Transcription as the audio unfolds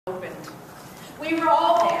We were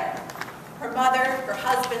all there, her mother, her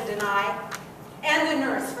husband, and I, and the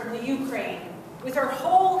nurse from the Ukraine, with her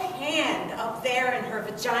whole hand up there in her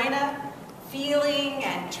vagina, feeling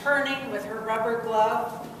and turning with her rubber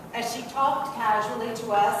glove as she talked casually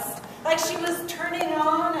to us, like she was turning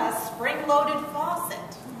on a spring-loaded faucet.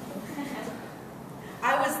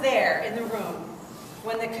 I was there in the room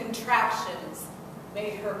when the contractions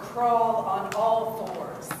made her crawl on all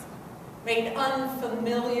fours, made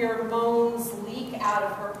unfamiliar moans leak out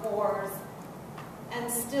of her pores,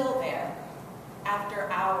 and still there, after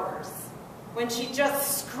hours, when she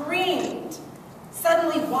just screamed,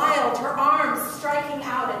 suddenly wild, her arms striking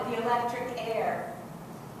out at the electric air.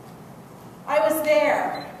 I was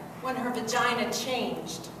there when her vagina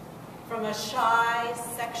changed from a shy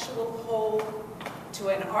sexual pole to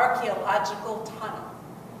an archaeological tunnel,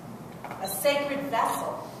 a sacred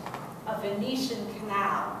vessel, a Venetian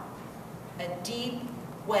canal, a deep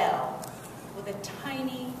well with a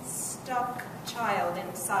tiny, stuck child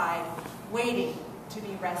inside, waiting to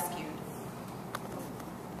be rescued.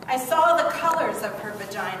 I saw the colors of her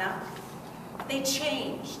vagina. They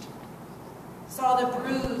changed. Saw the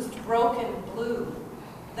bruised, broken blue,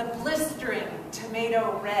 the blistering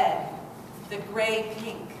tomato red, the gray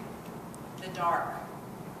pink, the dark.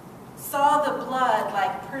 Saw the blood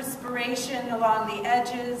like perspiration along the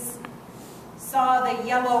edges. Saw the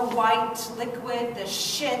yellow-white liquid, the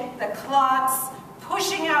shit, the clots,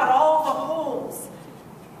 pushing out all the holes.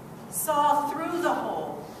 Saw through the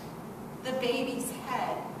hole the baby's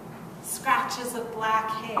head, scratches of black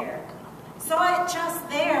hair. Saw it just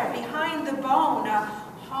there, behind the bone, a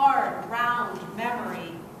hard, round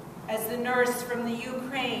memory, as the nurse from the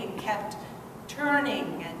Ukraine kept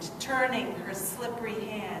turning and turning her slippery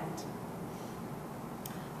hand.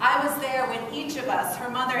 I was there when each of us, her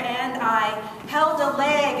mother and I, held a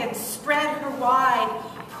leg and spread her wide,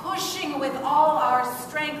 pushing with all our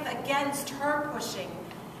strength against her pushing,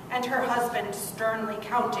 and her husband sternly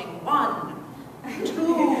counting 1, 2, 3,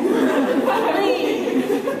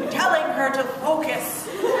 telling her to focus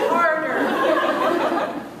harder.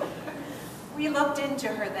 We looked into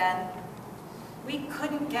her then. We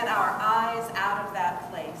couldn't get our eyes out of that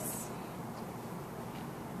place.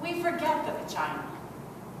 We forget the vagina,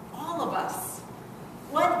 all of us.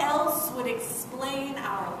 What else would explain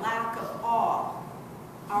our lack of awe,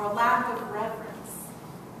 our lack of reverence?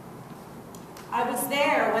 I was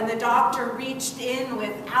there when the doctor reached in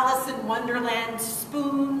with Alice in Wonderland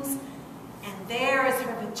spoons, and there as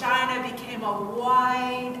her vagina became a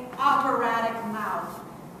wide, operatic mouth,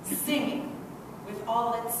 singing with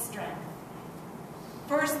all its strength.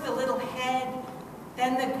 First the little head,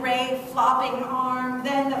 then the gray flopping arm,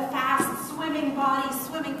 then the fast swimming body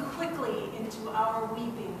swimming quickly into our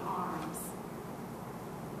weeping arms.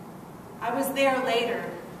 I was there later.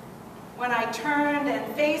 When I turned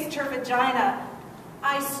and faced her vagina,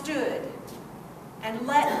 I stood and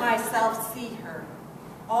let myself see her,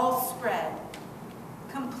 all spread,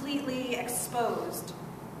 completely exposed,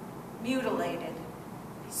 mutilated,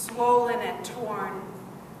 swollen and torn,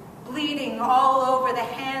 bleeding all over the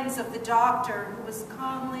hands of the doctor who was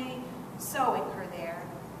calmly sewing her there.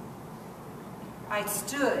 I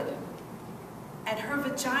stood, and her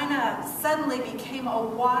vagina suddenly became a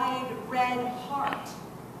wide red heart.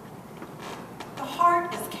 The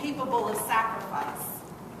heart is capable of sacrifice.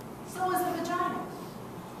 So is the vagina.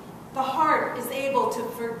 The heart is able to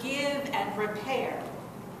forgive and repair.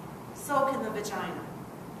 So can the vagina.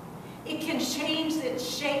 It can change its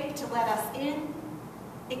shape to let us in.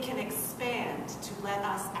 It can expand to let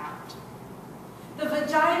us out. The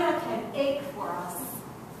vagina can ache for us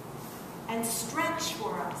and stretch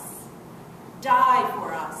for us, die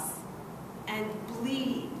for us, and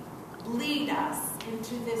bleed us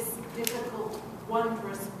into this difficult,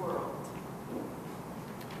 wondrous world.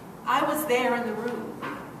 I was there in the room.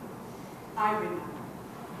 I remember.